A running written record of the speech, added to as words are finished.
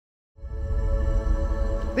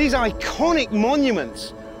These iconic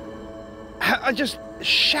monuments are just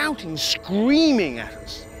shouting, screaming at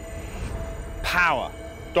us. Power,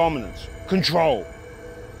 dominance, control.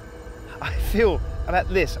 I feel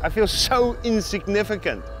about this, I feel so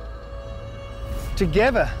insignificant.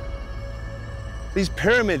 Together, these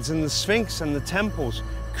pyramids and the Sphinx and the temples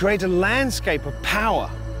create a landscape of power.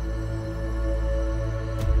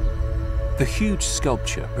 The huge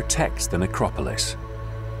sculpture protects the necropolis,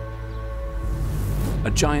 a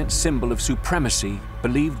giant symbol of supremacy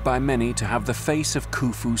believed by many to have the face of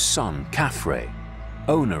Khufu's son, Khafre,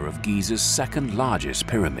 owner of Giza's second largest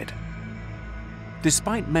pyramid.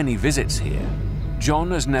 Despite many visits here, John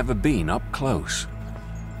has never been up close.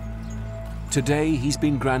 Today, he's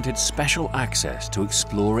been granted special access to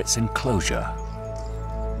explore its enclosure.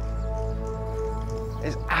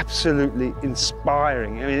 It's absolutely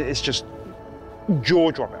inspiring. I mean, it's just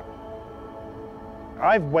jaw-dropping.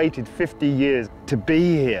 I've waited 50 years to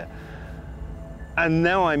be here, and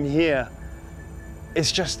now I'm here.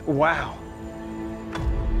 It's just wow.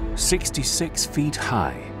 66 feet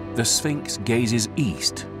high, the Sphinx gazes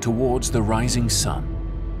east towards the rising sun.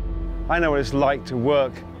 I know what it's like to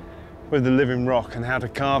work with the living rock and how to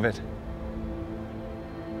carve it.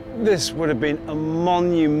 This would have been a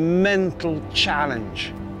monumental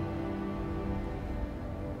challenge.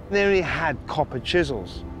 They only had copper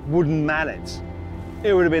chisels, wooden mallets.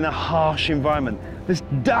 It would have been a harsh environment. This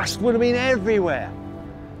dust would have been everywhere.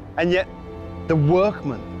 And yet, the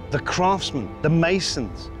workmen, the craftsmen, the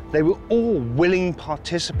masons, they were all willing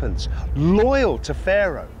participants, loyal to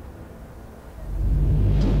Pharaoh.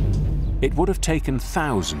 It would have taken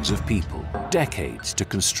thousands of people, decades to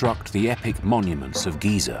construct the epic monuments of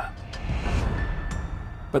Giza.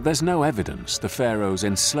 But there's no evidence the pharaohs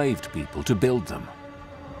enslaved people to build them.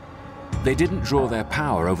 They didn't draw their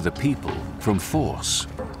power over the people from force.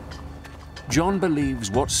 John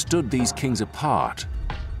believes what stood these kings apart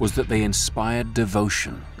was that they inspired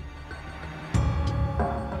devotion.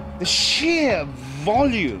 The sheer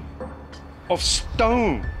volume of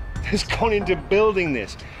stone has gone into building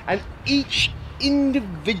this, and each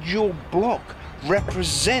individual block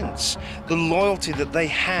represents the loyalty that they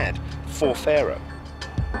had for Pharaoh.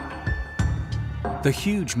 The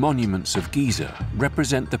huge monuments of Giza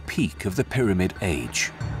represent the peak of the Pyramid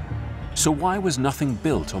Age. So why was nothing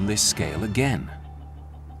built on this scale again?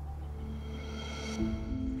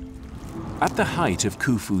 At the height of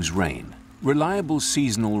Khufu's reign, reliable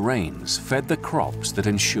seasonal rains fed the crops that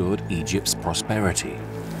ensured Egypt's prosperity.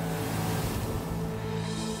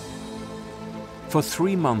 For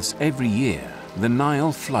 3 months every year, the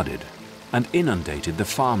Nile flooded and inundated the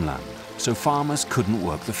farmland, so farmers couldn't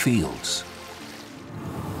work the fields.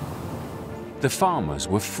 The farmers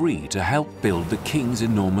were free to help build the king's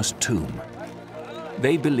enormous tomb.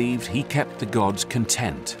 They believed he kept the gods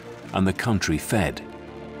content and the country fed.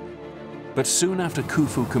 But soon after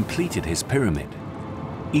Khufu completed his pyramid,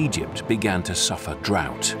 Egypt began to suffer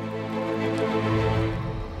drought.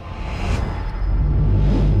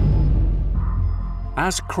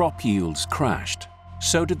 As crop yields crashed,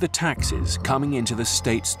 so did the taxes coming into the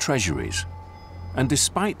state's treasuries. And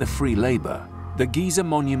despite the free labor, the Giza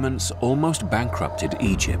monuments almost bankrupted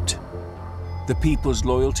Egypt. The people's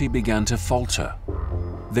loyalty began to falter.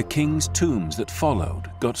 The king's tombs that followed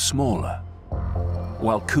got smaller,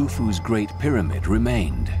 while Khufu's Great Pyramid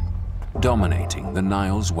remained, dominating the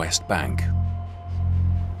Nile's west bank.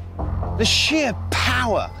 The sheer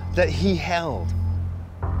power that he held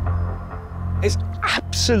is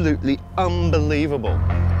absolutely unbelievable.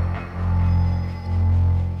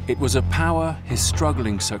 It was a power his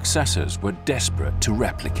struggling successors were desperate to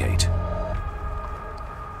replicate.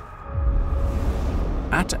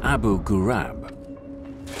 At Abu Ghurab,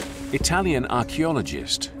 Italian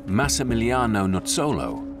archaeologist Massimiliano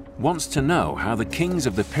Nuzzolo wants to know how the kings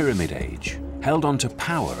of the Pyramid Age held on to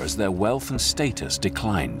power as their wealth and status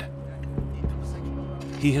declined.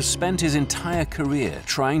 He has spent his entire career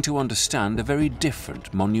trying to understand a very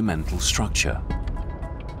different monumental structure.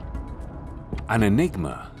 An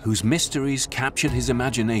enigma whose mysteries captured his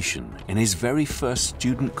imagination in his very first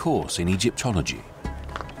student course in Egyptology.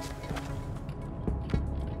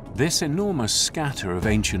 This enormous scatter of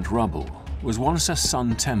ancient rubble was once a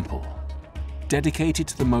sun temple, dedicated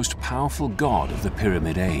to the most powerful god of the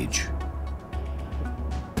Pyramid Age.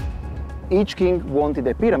 Each king wanted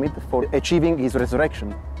a pyramid for achieving his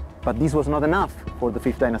resurrection, but this was not enough for the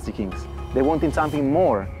 5th dynasty kings. They wanted something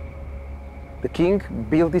more. The king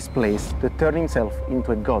built this place to turn himself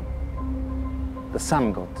into a god, the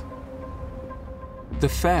sun god. The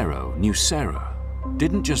pharaoh, Nusera,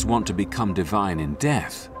 didn't just want to become divine in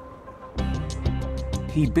death.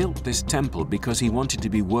 He built this temple because he wanted to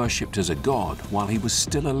be worshipped as a god while he was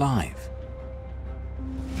still alive.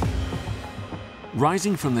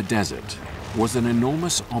 Rising from the desert was an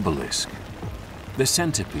enormous obelisk, the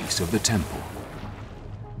centerpiece of the temple.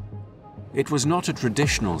 It was not a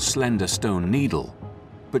traditional slender stone needle,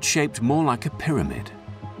 but shaped more like a pyramid.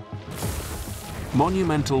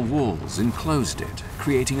 Monumental walls enclosed it,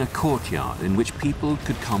 creating a courtyard in which people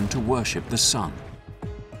could come to worship the sun.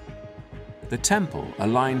 The temple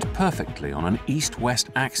aligned perfectly on an east-west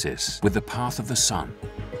axis with the path of the sun.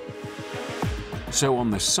 So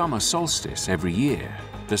on the summer solstice every year,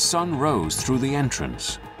 the sun rose through the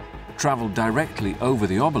entrance, traveled directly over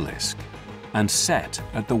the obelisk, and set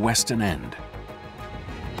at the western end.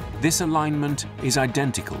 This alignment is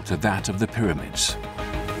identical to that of the pyramids.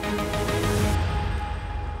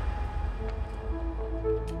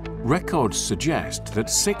 Records suggest that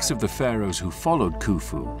 6 of the pharaohs who followed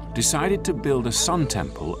Khufu decided to build a sun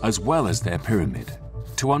temple as well as their pyramid,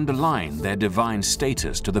 to underline their divine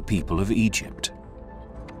status to the people of Egypt.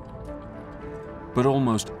 But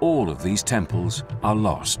almost all of these temples are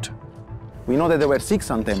lost. We know that there were 6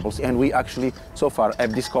 sun temples, and we actually, so far,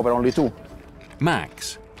 have discovered only 2.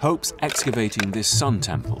 Max hopes excavating this sun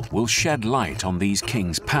temple will shed light on these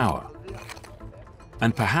kings' power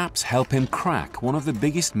and perhaps help him crack one of the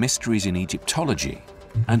biggest mysteries in Egyptology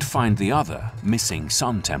and find the other missing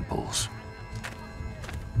sun temples.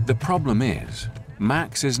 The problem is,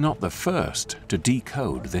 Max is not the first to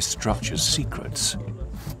decode this structure's secrets.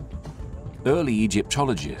 Early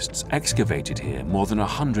Egyptologists excavated here more than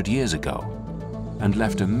 100 years ago and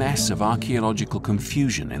left a mess of archaeological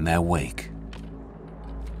confusion in their wake.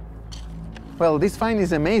 Well, this find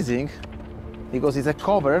is amazing because it's a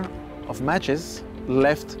cover of matches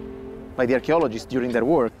left by the archaeologists during their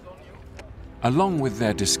work. Along with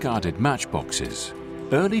their discarded matchboxes,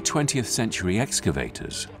 early 20th century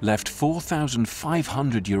excavators left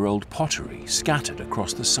 4,500-year-old pottery scattered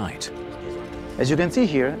across the site. As you can see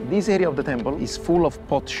here, this area of the temple is full of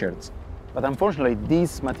potsherds. But unfortunately,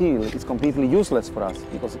 this material is completely useless for us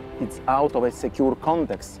because it's out of a secure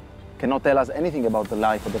context, cannot tell us anything about the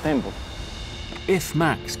life of the temple. If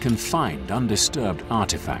Max can find undisturbed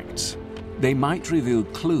artifacts, they might reveal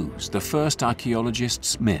clues the first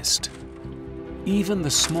archaeologists missed. Even the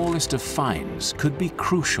smallest of finds could be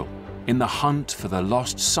crucial in the hunt for the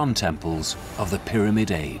lost sun temples of the Pyramid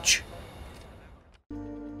Age.